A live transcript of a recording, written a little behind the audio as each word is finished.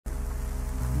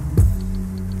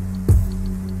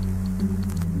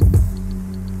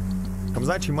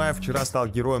Хамзат Чимаев вчера стал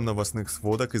героем новостных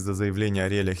сводок из-за заявления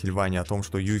Ариэля Хельвани о том,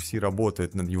 что UFC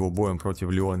работает над его боем против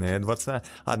Леона Эдвардса,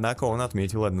 однако он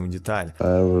отметил одну деталь.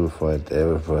 I will fight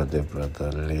everybody,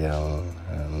 brother Leon,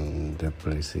 and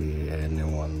definitely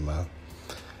anyone,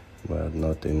 but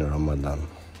not in Ramadan.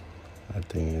 I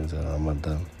think it's a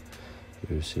Ramadan,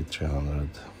 UFC 300.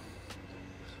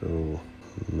 So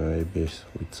maybe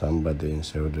with somebody in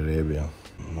Saudi Arabia,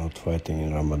 not fighting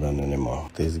in Ramadan anymore.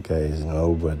 This guy is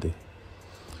nobody.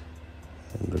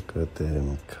 Look at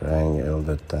him crying all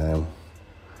the time.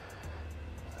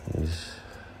 His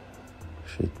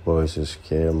shit boys is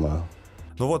scared, man.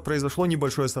 Но вот произошло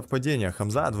небольшое совпадение.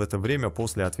 Хамзат в это время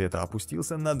после ответа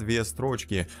опустился на 2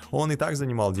 строчки. Он и так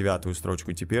занимал 9-ю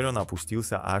строчку, теперь он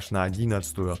опустился аж на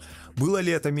 11-ю. Было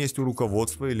ли это местью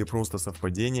руководства или просто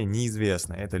совпадение,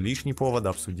 неизвестно. Это лишний повод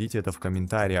обсудить это в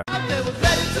комментариях.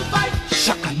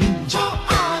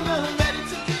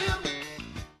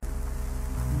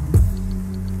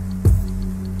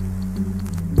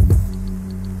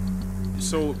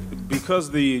 So, because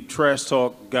the trash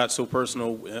talk got so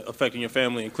personal, affecting your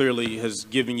family, and clearly has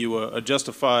given you a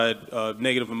justified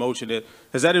negative emotion,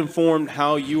 has that informed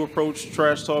how you approach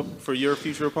trash talk for your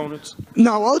future opponents?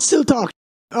 No, I'll still talk.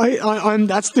 I'm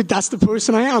that's the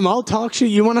person I am. I'll talk shit.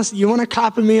 You wanna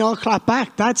clap at me, I'll clap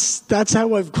back. That's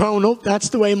how I've grown up. That's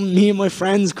the way me and my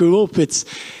friends grew up.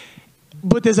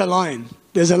 But there's a line.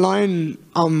 There's a line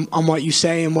on what you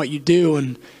say and what you do,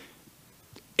 and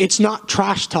it's not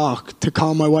trash talk to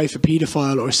call my wife a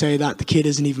paedophile or say that the kid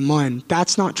isn't even mine.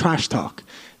 That's not trash talk.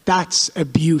 That's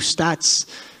abuse. That's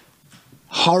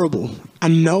horrible.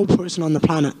 And no person on the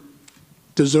planet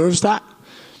deserves that.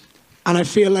 And I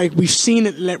feel like we've seen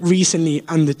it recently,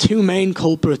 and the 2 main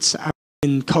culprits are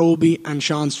in Kobe and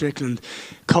Sean Strickland.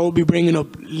 Kobe bringing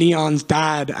up Leon's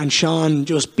dad, and Sean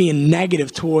just being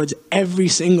negative towards every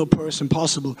single person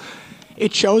possible.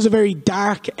 It shows a very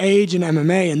dark age in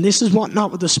MMA, and this is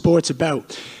not what the sport's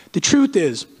about. The truth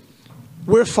is,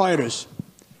 we're fighters,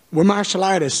 we're martial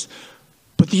artists,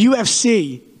 but the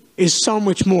UFC is so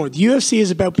much more. The UFC is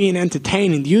about being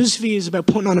entertaining. The UFC is about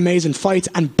putting on amazing fights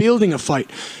and building a fight.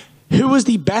 Who was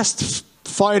the best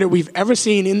fighter we've ever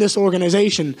seen in this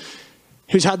organization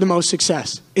who's had the most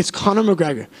success? It's Conor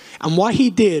McGregor. And what he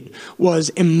did was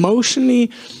emotionally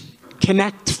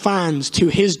connect fans to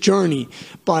his journey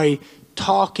by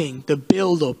talking, the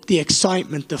build-up, the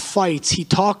excitement, the fights. He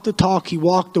talked the talk, he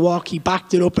walked the walk, he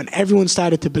backed it up, and everyone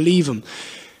started to believe him.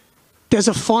 There's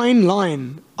a fine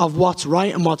line of what's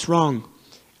right and what's wrong.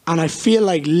 And I feel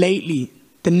like lately,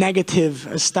 the negative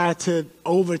has started to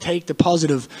overtake the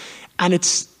positive. And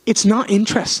it's not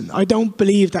interesting. I don't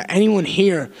believe that anyone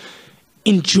here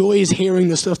enjoys hearing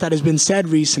the stuff that has been said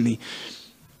recently.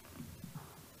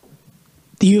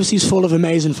 The UFC is full of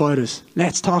amazing fighters.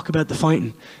 Let's talk about the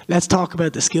fighting. Let's talk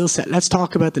about the skill set. Let's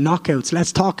talk about the knockouts.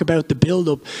 Let's talk about the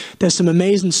build-up. There's some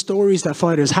amazing stories that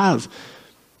fighters have.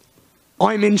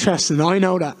 I'm interested, I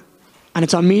know that. And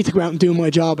it's on me to go out and do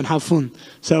my job and have fun.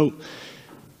 So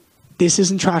this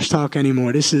isn't trash talk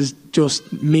anymore. This is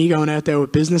just me going out there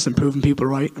with business and proving people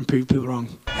right and proving people wrong.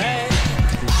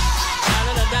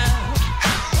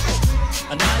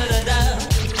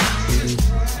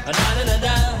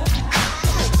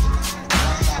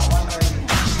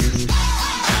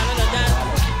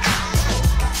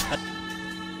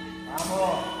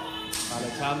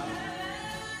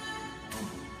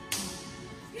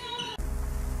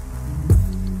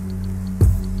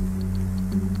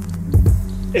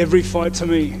 Every fight to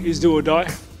me is do or die,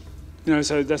 you know.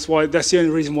 So that's the only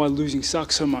reason why losing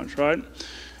sucks so much, right?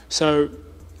 So,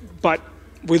 but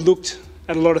we looked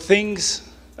at a lot of things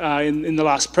in the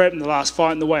last prep, in the last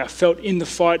fight, and the way I felt in the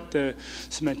fight,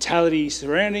 some mentality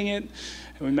surrounding it,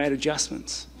 and we made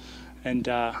adjustments. And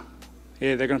yeah,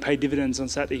 they're going to pay dividends on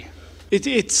Saturday.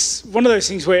 It's one of those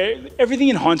things where everything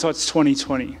in hindsight's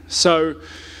 20/20. So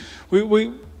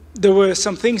there were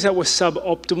some things that were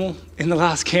suboptimal in the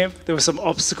last camp. There were some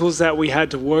obstacles that we had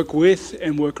to work with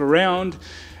and work around.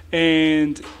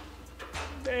 And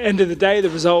at the end of the day, the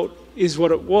result is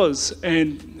what it was.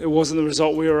 And it wasn't the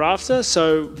result we were after.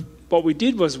 So what we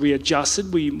did was we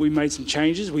adjusted. We made some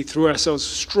changes. We threw ourselves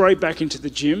straight back into the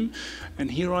gym.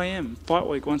 And here I am, fight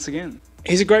week once again.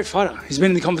 He's a great fighter. He's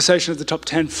been in the conversation of the top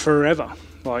 10 forever.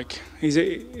 Like, he's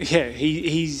a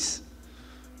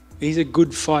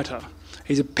good fighter.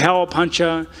 He's a power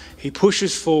puncher, he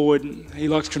pushes forward, he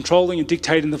likes controlling and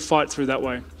dictating the fight through that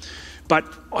way. But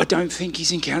I don't think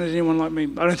he's encountered anyone like me.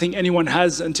 I don't think anyone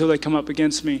has until they come up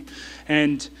against me.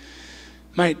 And,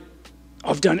 mate,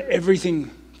 I've done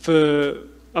everything for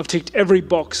I've ticked every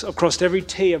box, I've crossed every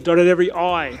T, I've dotted every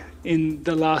I in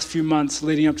the last few months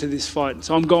leading up to this fight.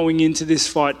 So I'm going into this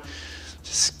fight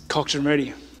just cocked and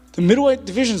ready. The middleweight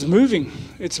division's moving.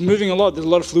 It's moving a lot. There's a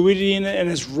lot of fluidity in it, and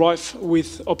it's rife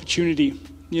with opportunity.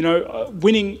 You know,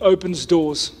 winning opens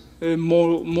doors,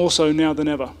 more so now than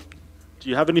ever. Do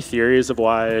you have any theories of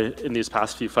why in these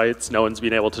past few fights no one's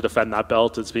been able to defend that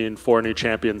belt? It's been 4 new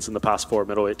champions in the past 4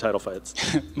 middleweight title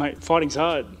fights. Mate, fighting's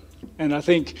hard. And I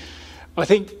think,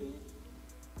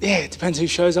 yeah, it depends who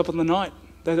shows up on the night.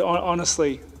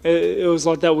 Honestly, it was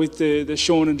like that with the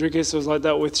Sean and Drickus. It was like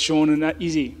that with Sean and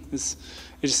Izzy.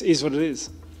 It just is what it is.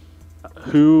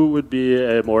 Who would be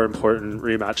a more important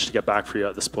rematch to get back for you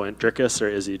at this point, Drickus or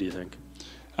Izzy, do you think?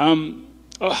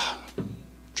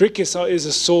 Drickus is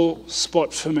a sore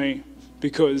spot for me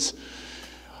because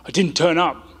I didn't turn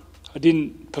up. I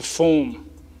didn't perform.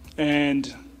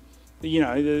 And, you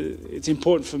know, it's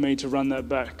important for me to run that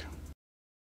back.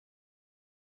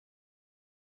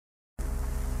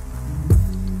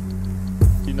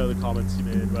 You know the comments you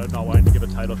made about not wanting to give a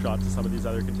title shot to some of these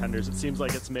other contenders. It seems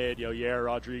like it's made, you know, Yair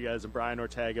Rodriguez and Brian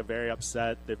Ortega very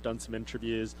upset. They've done some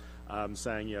interviews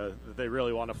saying, you know, that they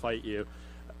really want to fight you.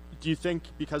 Do you think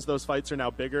because those fights are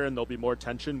now bigger and there'll be more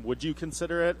tension, would you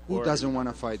consider it? Who doesn't want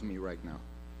to fight me right now?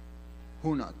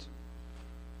 Who not?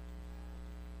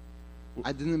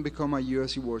 I didn't become a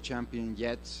UFC World Champion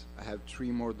yet. I have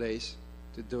 3 more days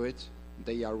to do it.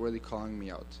 They are really calling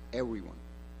me out. Everyone.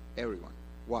 Everyone.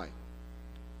 Why?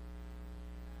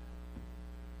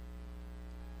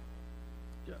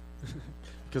 Yeah.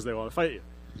 Because they want to fight you.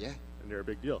 Yeah. And you're a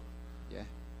big deal. Yeah.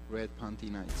 Red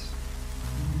Panty Nights.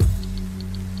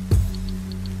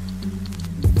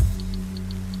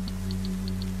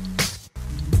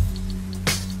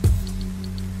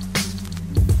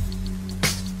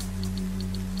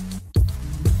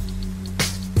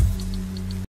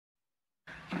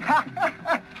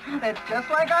 It's just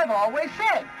like I've always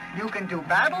said. You can do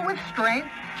battle with strength,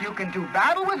 you can do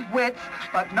battle with wits,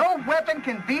 but no weapon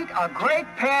can beat a great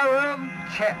pair of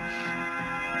tits.